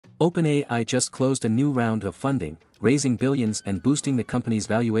OpenAI just closed a new round of funding, raising billions and boosting the company's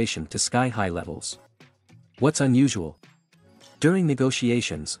valuation to sky-high levels. What's unusual? During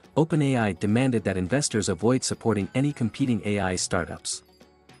negotiations, OpenAI demanded that investors avoid supporting any competing AI startups.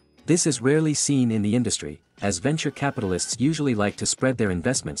 This is rarely seen in the industry, as venture capitalists usually like to spread their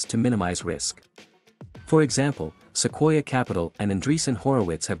investments to minimize risk. For example, Sequoia Capital and Andreessen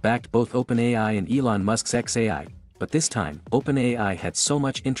Horowitz have backed both OpenAI and Elon Musk's xAI, but this time, OpenAI had so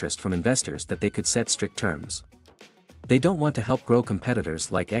much interest from investors that they could set strict terms. They don't want to help grow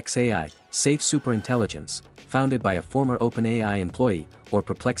competitors like xAI, Safe Superintelligence, founded by a former OpenAI employee, or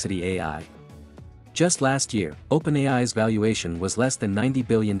Perplexity AI. Just last year, OpenAI's valuation was less than $90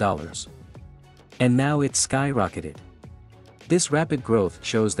 billion. And now it's skyrocketed. This rapid growth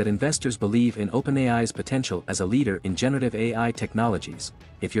shows that investors believe in OpenAI's potential as a leader in generative AI technologies.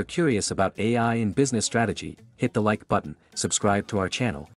 If you're curious about AI and business strategy, hit the like button, subscribe to our channel,